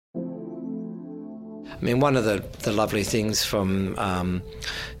I mean, one of the lovely things from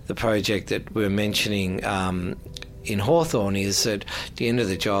the project that we're mentioning in Hawthorn is that at the end of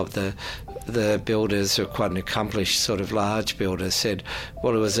the job, the builders, who are quite an accomplished sort of large builder, said,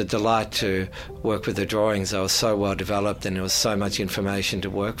 well, it was a delight to work with the drawings. They were so well developed and there was so much information to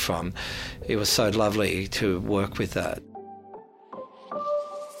work from. It was so lovely to work with that.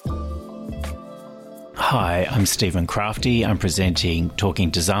 Hi, I'm Stephen Crafty. I'm presenting Talking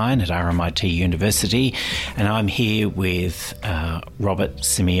Design at RMIT University, and I'm here with Robert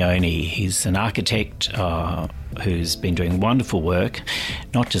Simeone. He's an architect who's been doing wonderful work,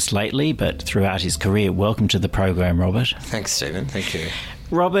 not just lately, but throughout his career. Welcome to the program, Robert. Thanks, Stephen. Thank you.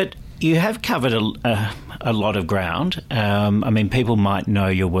 Robert, you have covered a lot of ground. I mean, people might know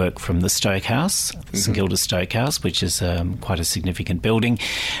your work from the Stoke House, St Kilda Stoke House, which is quite a significant building.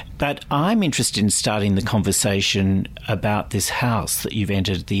 But I'm interested in starting the conversation about this house that you've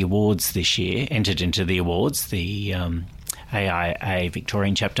entered the awards this year, entered into the awards, the AIA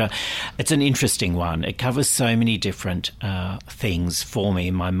Victorian chapter. It's an interesting one. It covers so many different things for me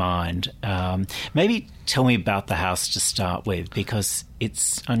in my mind. Maybe tell me about the house to start with, because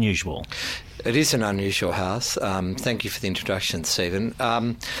it's unusual. It is an unusual house. Thank you for the introduction, Stephen.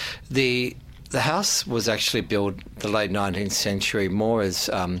 The house was actually built the late 19th century more as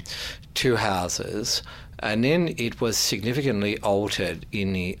two houses, and then it was significantly altered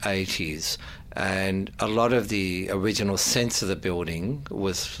in the 80s. And a lot of the original sense of the building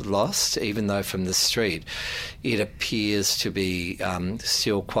was lost, even though from the street it appears to be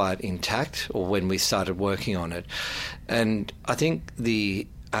still quite intact, or when we started working on it. And I think the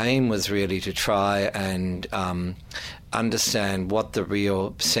aim was really to try and understand what the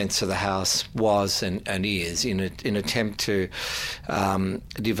real sense of the house was and is in an attempt to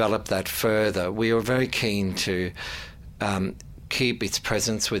develop that further. We were very keen to keep its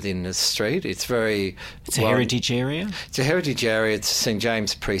presence within the street. It's a heritage area? It's a heritage area. It's St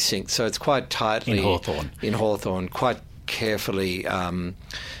James Precinct, so it's quite tightly... In Hawthorn, quite carefully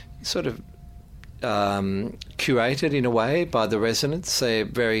curated in a way by the residents. They're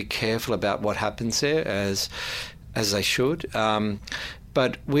very careful about what happens there, as they should.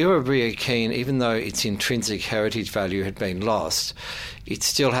 But we were really keen, even though its intrinsic heritage value had been lost, it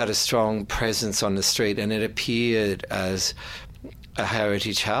still had a strong presence on the street, and it appeared as a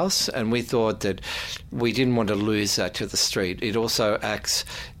heritage house, and we thought that we didn't want to lose that to the street. It also acts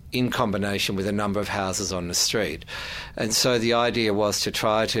in combination with a number of houses on the street. And so the idea was to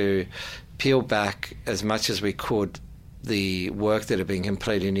try to peel back as much as we could the work that had been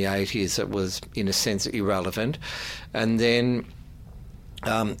completed in the 80s that was, in a sense, irrelevant, and then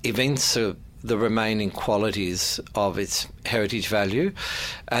events the remaining qualities of its heritage value,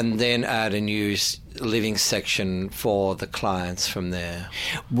 and then add a new living section for the clients from there.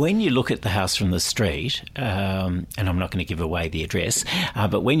 When you look at the house from the street, and I'm not going to give away the address,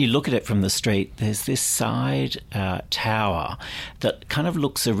 but when you look at it from the street, there's this side tower that kind of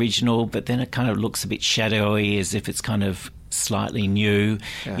looks original, but then it kind of looks a bit shadowy, as if it's kind of slightly new.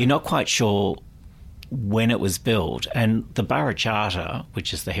 Yeah. You're not quite sure when it was built, and the Borough Charter,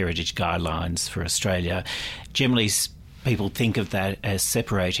 which is the heritage guidelines for Australia, generally people think of that as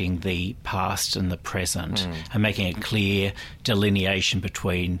separating the past and the present and making a clear delineation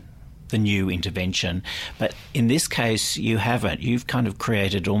between the new intervention. But in this case, you haven't. You've kind of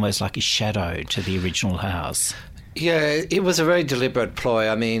created almost like a shadow to the original house. Yeah, it was a very deliberate ploy.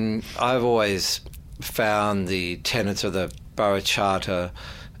 I mean, I've always found the tenets of the Borough Charter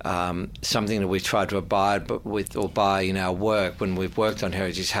something that we try to abide with or by in our work when we've worked on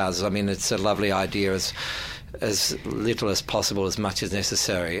heritage houses. I mean, it's a lovely idea, as little as possible, as much as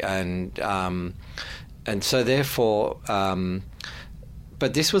necessary, and so therefore.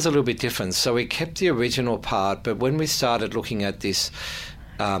 But this was a little bit different. So we kept the original part, but when we started looking at this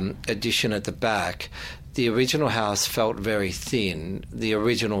addition at the back, the original house felt very thin, the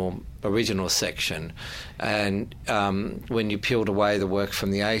original section, and when you peeled away the work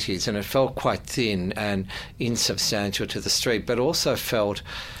from the 80s, and it felt quite thin and insubstantial to the street, but also felt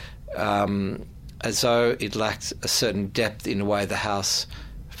as though it lacked a certain depth in the way the house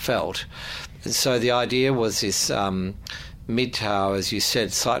felt. And so the idea was this mid-tower, as you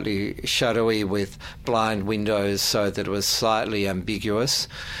said, slightly shadowy with blind windows so that it was slightly ambiguous,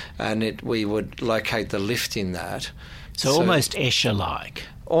 and we would locate the lift in that. So almost Escher-like.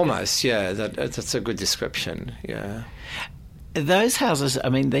 Almost, yeah. That's a good description, yeah. Those houses, I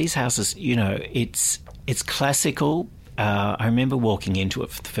mean, these houses, you know, it's classical, I remember walking into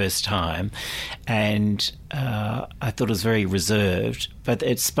it for the first time, and I thought it was very reserved, but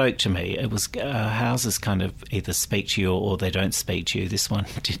it spoke to me. It was houses kind of either speak to you or they don't speak to you. This one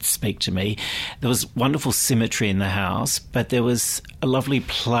did speak to me. There was wonderful symmetry in the house, but there was a lovely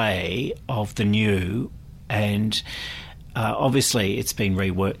play of the new, and obviously it's been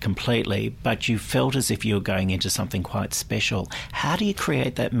reworked completely, but you felt as if you were going into something quite special. How do you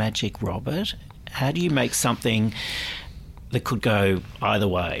create that magic, Robert? How do you make something that could go either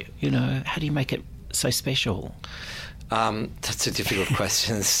way? How do you make it so special? That's a difficult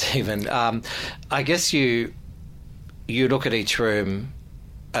question, Stephen. I guess you look at each room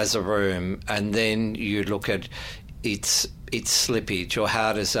as a room, and then you look at its slippage, or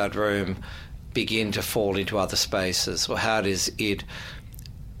how does that room begin to fall into other spaces, or how does it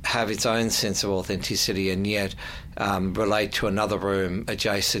have its own sense of authenticity and yet relate to another room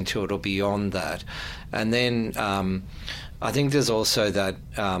adjacent to it or beyond that. And then I think there's also that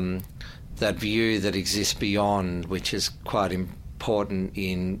view that exists beyond, which is quite important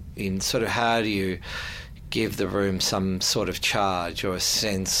in sort of how do you give the room some sort of charge or a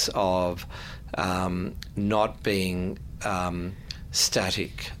sense of not being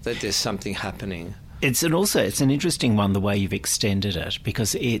static, that there's something happening. It's an interesting one, the way you've extended it,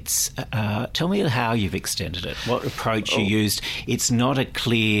 because it's tell me how you've extended it, what approach you used. It's not a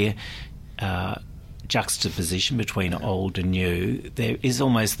clear juxtaposition between old and new. There is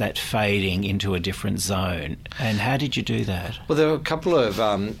almost that fading into a different zone. And how did you do that? Well, there were a couple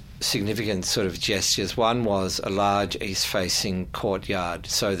of significant sort of gestures. One was a large east-facing courtyard,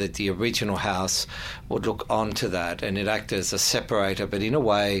 so that the original house would look onto that, and it acted as a separator, but in a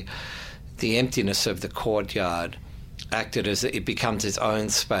way the emptiness of the courtyard acted as it becomes its own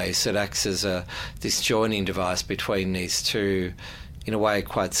space. It acts as this joining device between these two, in a way,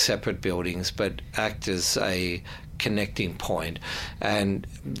 quite separate buildings, but act as a connecting point. And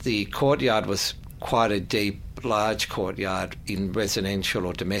the courtyard was quite a deep, large courtyard in residential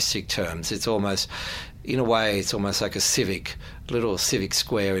or domestic terms. It's almost, in a way, it's almost like a little civic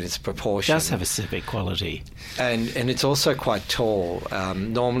square in its proportion. It does have a civic quality. And it's also quite tall.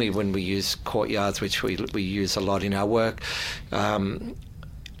 Normally when we use courtyards, which we use a lot in our work,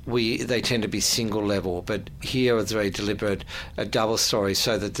 they tend to be single level, but here it's very deliberate, a double story,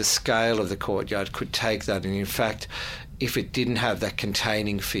 so that the scale of the courtyard could take that. And in fact, if it didn't have that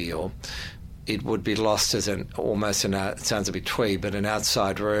containing feel, it would be lost as it sounds a bit twee, but an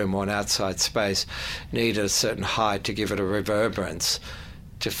outside room or an outside space needed a certain height to give it a reverberance,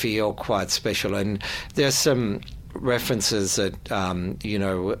 to feel quite special. And there's some references that,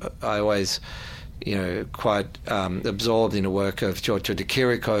 I always, quite absorbed in the work of Giorgio de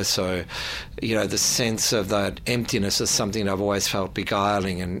Chirico. So, the sense of that emptiness is something I've always felt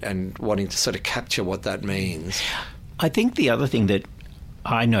beguiling and wanting to sort of capture what that means. I think the other thing that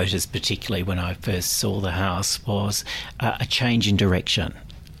I noticed particularly when I first saw the house was a change in direction.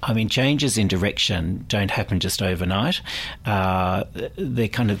 I mean, changes in direction don't happen just overnight. They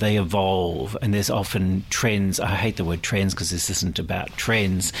evolve, and there's often trends. I hate the word trends because this isn't about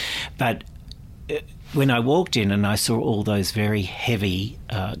trends, but when I walked in and I saw all those very heavy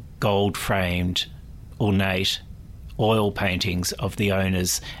gold-framed, ornate oil paintings of the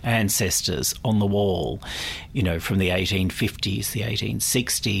owner's ancestors on the wall, from the 1850s, the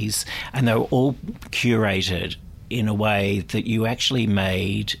 1860s, and they were all curated in a way that you actually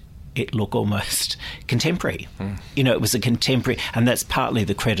made it look almost contemporary. It was a contemporary, and that's partly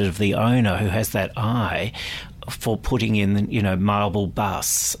the credit of the owner, who has that eye for putting in, marble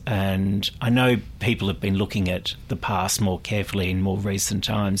busts. And I know people have been looking at the past more carefully in more recent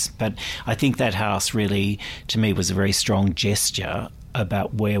times, but I think that house really, to me, was a very strong gesture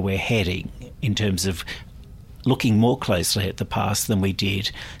about where we're heading in terms of looking more closely at the past than we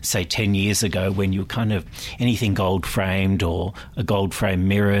did, say, 10 years ago, when you kind of, anything gold-framed or a gold frame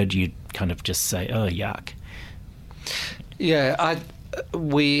mirrored, you'd kind of just say, oh, yuck. Yeah,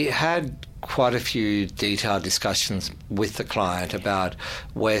 we had quite a few detailed discussions with the client about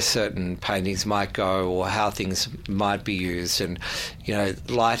where certain paintings might go or how things might be used. And,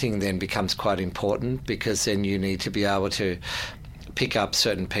 lighting then becomes quite important, because then you need to be able to pick up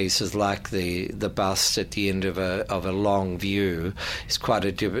certain pieces like the bust at the end of a long view is quite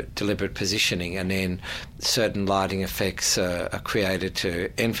a deliberate positioning, and then certain lighting effects are created to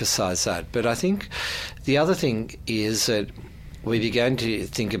emphasise that. But I think the other thing is that we began to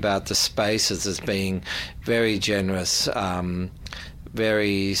think about the spaces as being very generous,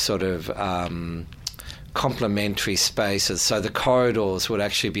 very sort of complementary spaces. So the corridors would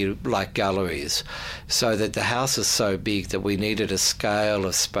actually be like galleries, so that the house is so big that we needed a scale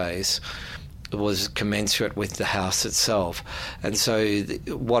of space was commensurate with the house itself. And so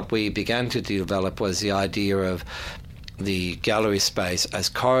what we began to develop was the idea of the gallery space as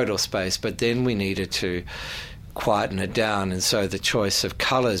corridor space, but then we needed to quieten it down, and so the choice of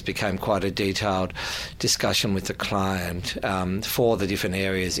colours became quite a detailed discussion with the client for the different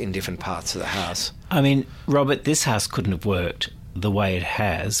areas in different parts of the house. I mean, Robert, this house couldn't have worked the way it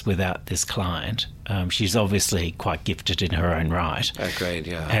has without this client. She's obviously quite gifted in her own right. Agreed,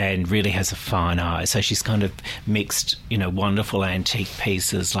 yeah. And really has a fine eye. So she's kind of mixed, wonderful antique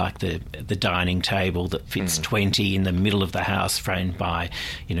pieces like the dining table that fits 20 in the middle of the house, framed by,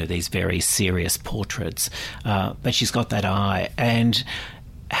 these very serious portraits. But she's got that eye. And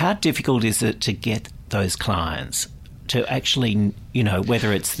how difficult is it to get those clients to actually,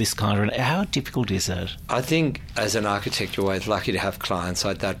 whether it's this kind of... How difficult is it? I think as an architect, you're always lucky to have clients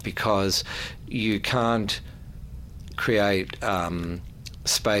like that, because you can't create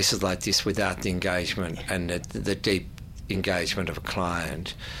spaces like this without the engagement and the deep engagement of a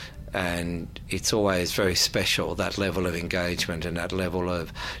client. And it's always very special, that level of engagement and that level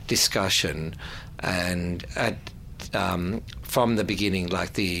of discussion. And from the beginning,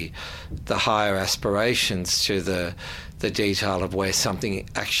 like the higher aspirations to the detail of where something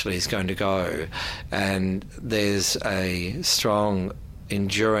actually is going to go. And there's a strong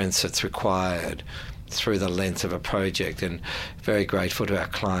endurance that's required through the length of a project, and very grateful to our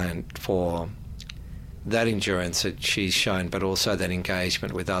client for that endurance that she's shown, but also that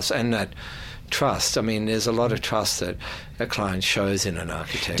engagement with us and that trust. I mean, there's a lot of trust that a client shows in an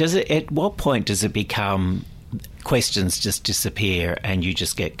architect. At what point does it become questions just disappear and you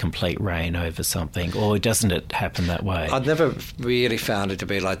just get complete reign over something, or doesn't it happen that way? I've never really found it to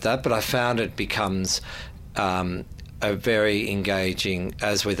be like that, but I found it becomes a very engaging,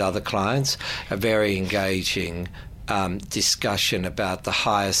 as with other clients, a very engaging discussion about the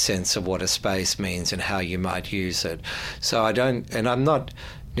higher sense of what a space means and how you might use it. So I'm not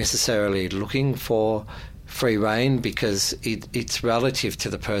necessarily looking for free reign, because it's relative to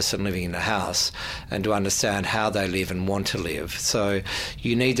the person living in the house and to understand how they live and want to live. So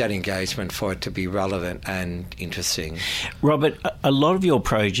you need that engagement for it to be relevant and interesting. Robert, a lot of your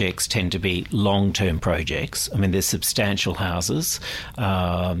projects tend to be long-term projects. I mean, they're substantial houses.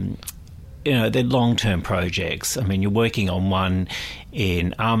 They're long-term projects. I mean, you're working on one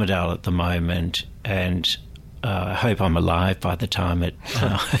in Armidale at the moment, and I hope I'm alive by the time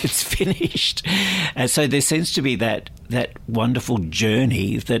it's finished. And so there seems to be that wonderful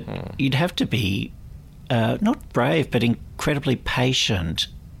journey that you'd have to be not brave, but incredibly patient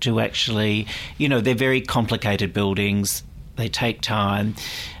to actually, they're very complicated buildings. They take time.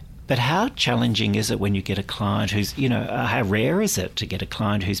 But how challenging is it when you get a client who's, how rare is it to get a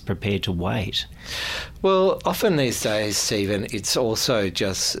client who's prepared to wait? Well, often these days, Stephen, it's also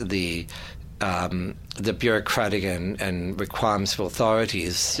just the bureaucratic and requirements of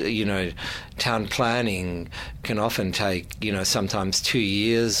authorities. Town planning can often take, sometimes 2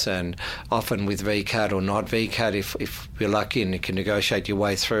 years, and often with VCAT or not VCAT, if you're lucky, and you can negotiate your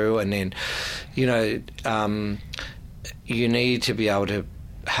way through. And then, you need to be able to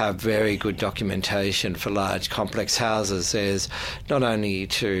have very good documentation for large complex houses. There's not only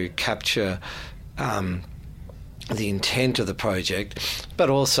to capture the intent of the project, but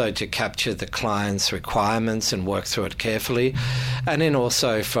also to capture the client's requirements and work through it carefully. And then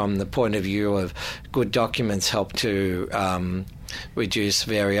also from the point of view of good documents help to reduce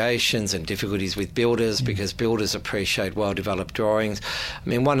variations and difficulties with builders, because builders appreciate well-developed drawings. I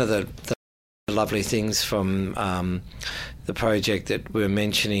mean, one of the lovely things from the project that we're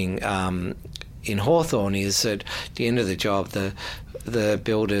mentioning in Hawthorn is that at the end of the job, the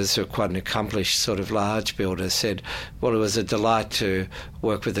builders, who are quite an accomplished sort of large builders, said, well, it was a delight to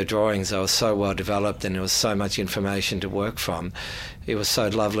work with the drawings. They were so well developed and there was so much information to work from. It was so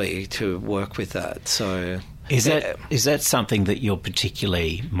lovely to work with that. So is that something that you're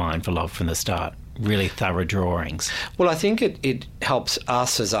particularly mindful of from the start? Really thorough drawings? Well, I think it helps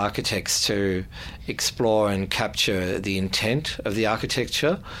us as architects to explore and capture the intent of the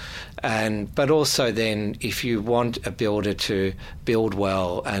architecture, but also then, if you want a builder to build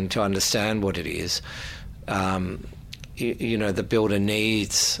well and to understand what it is, the builder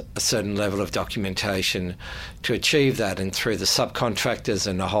needs a certain level of documentation to achieve that, and through the subcontractors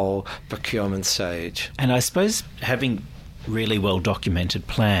and the whole procurement stage. And I suppose having really well documented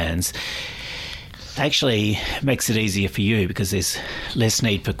plans actually makes it easier for you, because there's less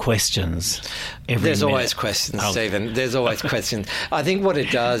need for questions. There's always questions, Stephen. There's always questions. I think what it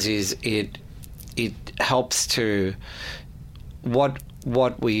does is it helps to what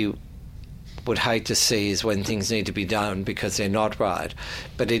we would hate to see is when things need to be done because they're not right.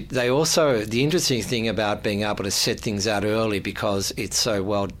 But the interesting thing about being able to set things out early, because it's so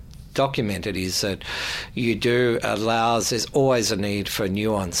well documented, is that there's always a need for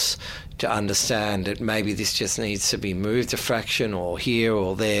nuance to understand that maybe this just needs to be moved a fraction or here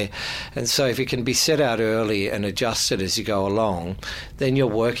or there. And so if it can be set out early and adjusted as you go along, then you're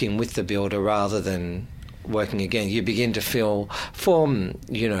working with the builder rather than working again. You begin to form,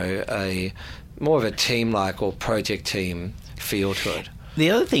 a more of a team-like or project team feel to it.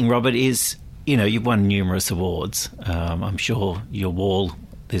 The other thing, Robert, is, you've won numerous awards. I'm sure your wall,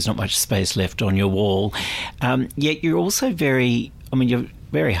 there's not much space left on your wall. Yet you're also you're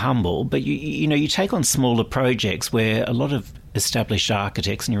very humble, but you take on smaller projects where a lot of established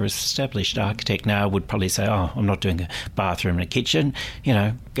architects, and you're an established architect now, would probably say, oh, I'm not doing a bathroom and a kitchen,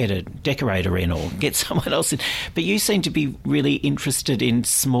 get a decorator in or get someone else in. But you seem to be really interested in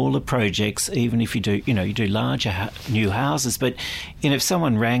smaller projects, even if you do, you do larger new houses. But, if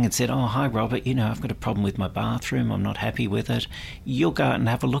someone rang and said, oh, hi, Robert, I've got a problem with my bathroom, I'm not happy with it, you'll go out and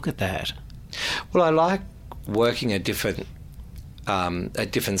have a look at that. Well, I like working at different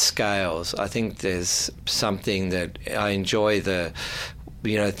scales. I think there's something that I enjoy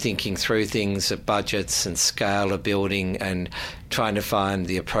thinking through things at budgets and scale of building and trying to find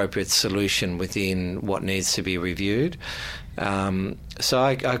the appropriate solution within what needs to be reviewed. So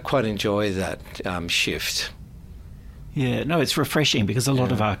I quite enjoy that shift. Yeah, no, it's refreshing because a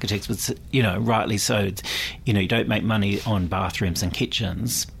lot of architects would, rightly so, you don't make money on bathrooms and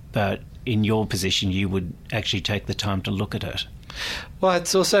kitchens, but in your position you would actually take the time to look at it. Well,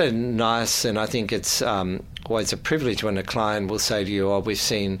 it's also nice, and I think it's always a privilege when a client will say to you, oh, we've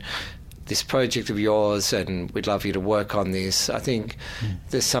seen this project of yours and we'd love you to work on this. I think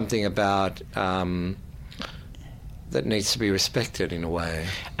there's something about that needs to be respected in a way.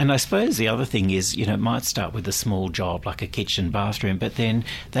 And I suppose the other thing is, it might start with a small job like a kitchen, bathroom, but then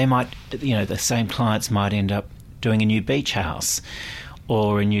they might, the same clients might end up doing a new beach house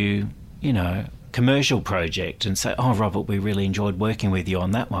or a new, commercial project and say, oh, Robert, we really enjoyed working with you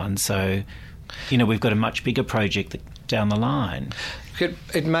on that one. So, we've got a much bigger project down the line.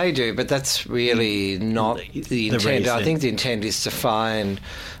 It may do, but that's really not the intent. I think the intent is to find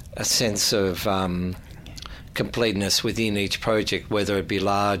a sense of completeness within each project, whether it be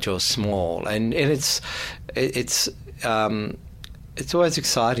large or small. And it's always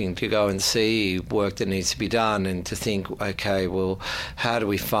exciting to go and see work that needs to be done and to think, okay, well, how do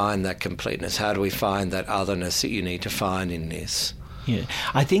we find that completeness? How do we find that otherness that you need to find in this? Yeah,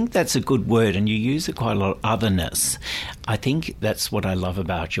 I think that's a good word, and you use it quite a lot, otherness. I think that's what I love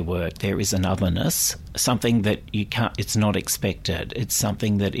about your work. There is an otherness, something that it's not expected. It's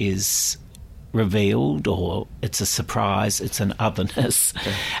something that is revealed, or it's a surprise, it's an otherness.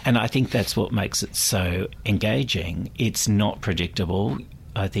 Okay. And I think that's what makes it so engaging. It's not predictable.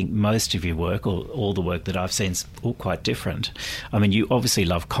 I think most of your work, or all the work that I've seen, is all quite different. I mean, you obviously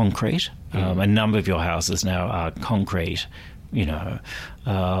love concrete. A number of your houses now are concrete,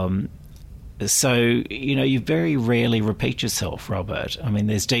 so, you very rarely repeat yourself, Robert. I mean,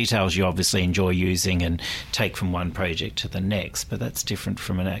 there's details you obviously enjoy using and take from one project to the next, but that's different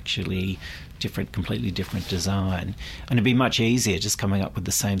from an completely different design. And it'd be much easier just coming up with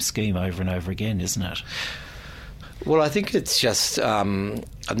the same scheme over and over again, isn't it? Well, I think it's just,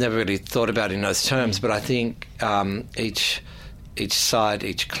 I've never really thought about it in those terms, but I think each site,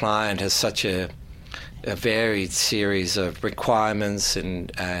 each client has such a varied series of requirements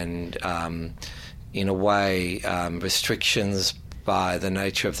and in a way, restrictions by the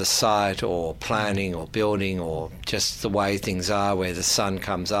nature of the site or planning or building or just the way things are, where the sun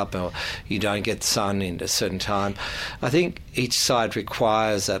comes up or you don't get sun in a certain time. I think each site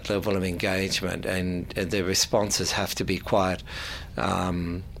requires that level of engagement, and the responses have to be quite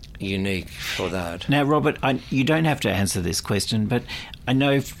unique for that. Now, Robert, you don't have to answer this question, but I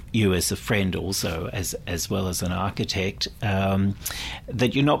know you as a friend also, as well as an architect,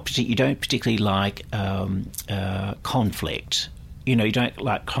 that you don't particularly like conflict. You don't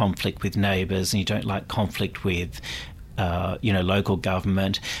like conflict with neighbours, and you don't like conflict with local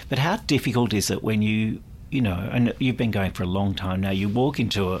government. But how difficult is it when and you've been going for a long time now, you walk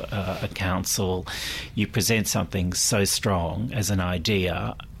into a council, you present something so strong as an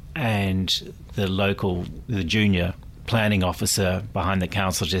idea, and the junior planning officer behind the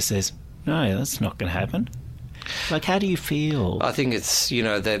council just says, no, that's not going to happen. Like, how do you feel? I think it's,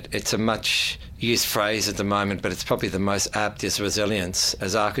 that it's a much used phrase at the moment, but it's probably the most apt, is resilience.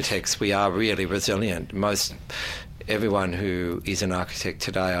 As architects, we are really resilient. Everyone who is an architect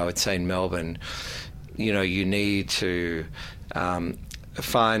today, I would say in Melbourne, you need to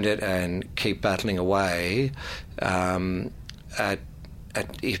find it and keep battling away,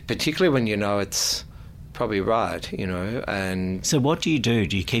 particularly when you know it's probably right, and... So what do? Do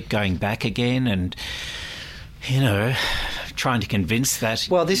you keep going back again and, trying to convince that...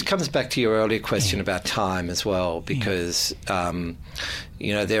 Well, this comes back to your earlier question about time as well, because,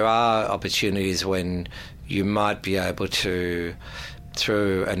 there are opportunities when you might be able to,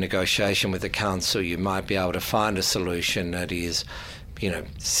 through a negotiation with the council, you might be able to find a solution that is,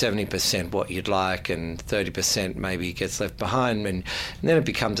 70% what you'd like and 30% maybe gets left behind. And then it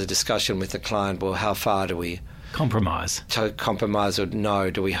becomes a discussion with the client, well, how far do we... Compromise. To compromise, or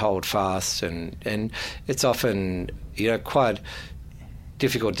no, do we hold fast? And it's often, quite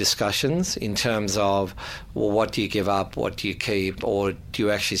difficult discussions in terms of, well, what do you give up, what do you keep, or do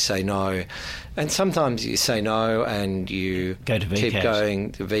you actually say no? And sometimes you say no and you go to VCAT. Keep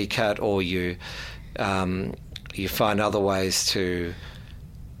going to VCAT, or you find other ways to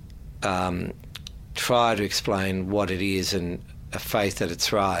try to explain what it is and a faith that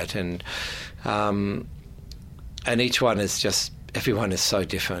it's right. And each one is just, everyone is so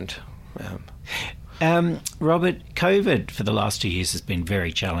different. Robert, COVID for the last 2 years has been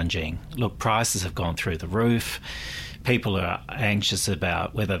very challenging. Look, prices have gone through the roof. People are anxious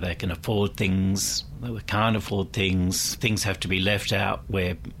about whether they can afford things, they can't afford things. Things have to be left out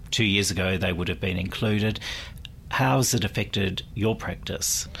where 2 years ago they would have been included. How has it affected your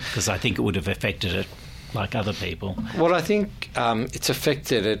practice? Because I think it would have affected it like other people. Well, I think it's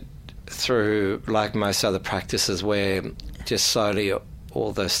affected it through, like most other practices, where just slowly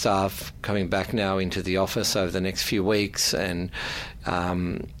all the staff coming back now into the office over the next few weeks. And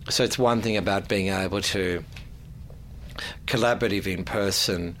so it's one thing about being able to collaborative in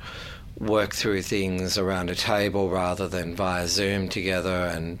person work through things around a table rather than via Zoom together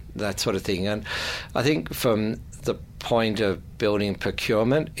and that sort of thing. And I think from the point of building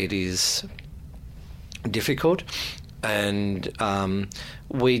procurement, it is difficult, and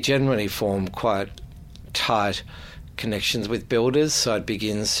we generally form quite tight connections with builders, so it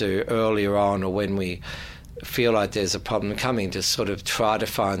begins to earlier on, or when we feel like there's a problem coming, to sort of try to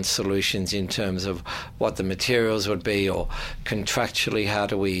find solutions in terms of what the materials would be, or contractually how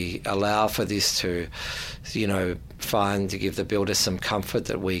do we allow for this to, find, to give the builder some comfort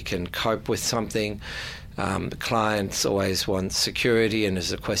that we can cope with something. The clients always want security, and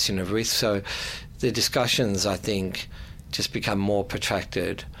there's a question of risk. So the discussions, I think, just become more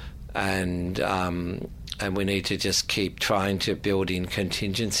protracted, and we need to just keep trying to build in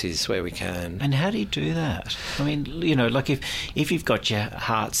contingencies where we can. And how do you do that? I mean, like if you've got your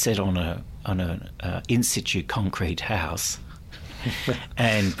heart set on an in situ concrete house,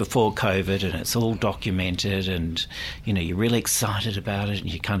 and before COVID, and it's all documented, and you're really excited about it,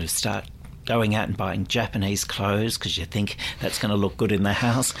 and you kind of start going out and buying Japanese clothes because you think that's going to look good in the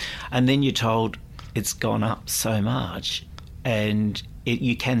house, and then you're told it's gone up so much, and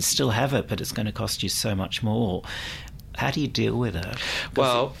you can still have it, but it's going to cost you so much more. How do you deal with it?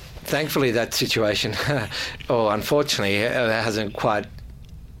 Well, thankfully that situation, or unfortunately, it hasn't quite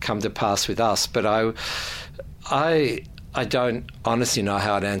come to pass with us, but I don't honestly know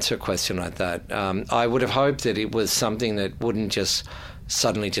how to answer a question like that. I would have hoped that it was something that wouldn't just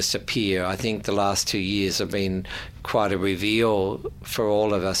suddenly just appear. I think the last 2 years have been quite a reveal for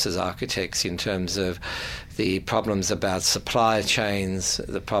all of us as architects in terms of the problems about supply chains,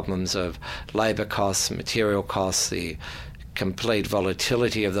 the problems of labour costs, material costs, the complete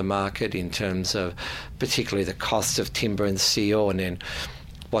volatility of the market in terms of particularly the cost of timber and steel, and then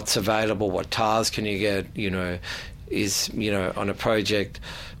what's available, what tiles can you get, on a project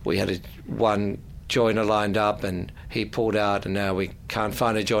we had one joiner lined up and he pulled out, and now we can't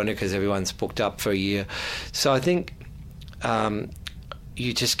find a joiner because everyone's booked up for a year. So I think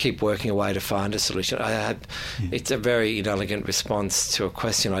you just keep working away to find a solution. It's a very inelegant response to a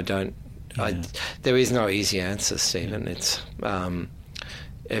question. There is no easy answer, Stephen. It's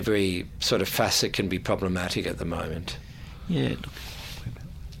every sort of facet can be problematic at the moment. Yeah.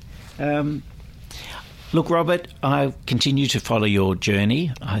 Look, Robert, I continue to follow your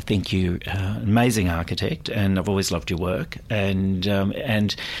journey. I think you're an amazing architect, and I've always loved your work. And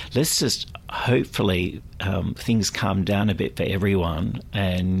let's just hopefully things calm down a bit for everyone,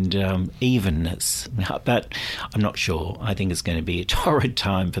 and evenness. But I'm not sure. I think it's going to be a torrid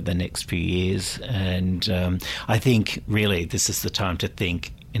time for the next few years. And I think really this is the time to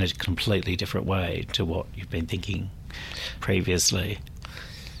think in a completely different way to what you've been thinking previously.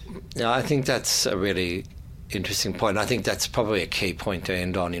 Yeah, I think that's a really interesting point. I think that's probably a key point to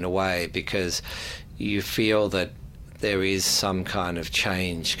end on in a way, because you feel that there is some kind of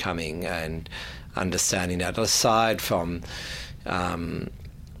change coming, and understanding that aside from,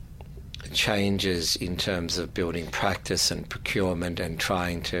 changes in terms of building practice and procurement and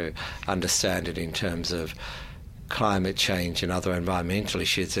trying to understand it in terms of climate change and other environmental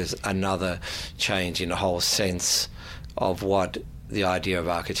issues, there's another change in the whole sense of what the idea of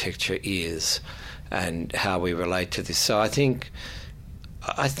architecture is and how we relate to this. So I think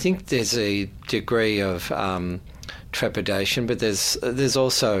there's a degree of trepidation, but there's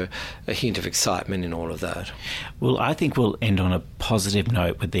also a hint of excitement in all of that. Well, I think we'll end on a positive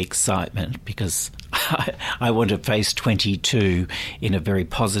note with the excitement, because I want to face 22 in a very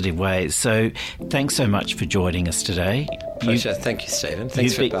positive way. So thanks so much for joining us today. Pleasure. Thank you, Stephen.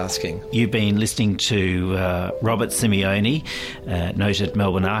 Thanks for asking. You've been listening to Robert Simeone, noted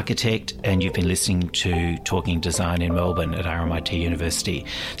Melbourne architect, and you've been listening to Talking Design in Melbourne at RMIT University.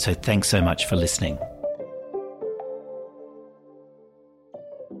 So thanks so much for listening.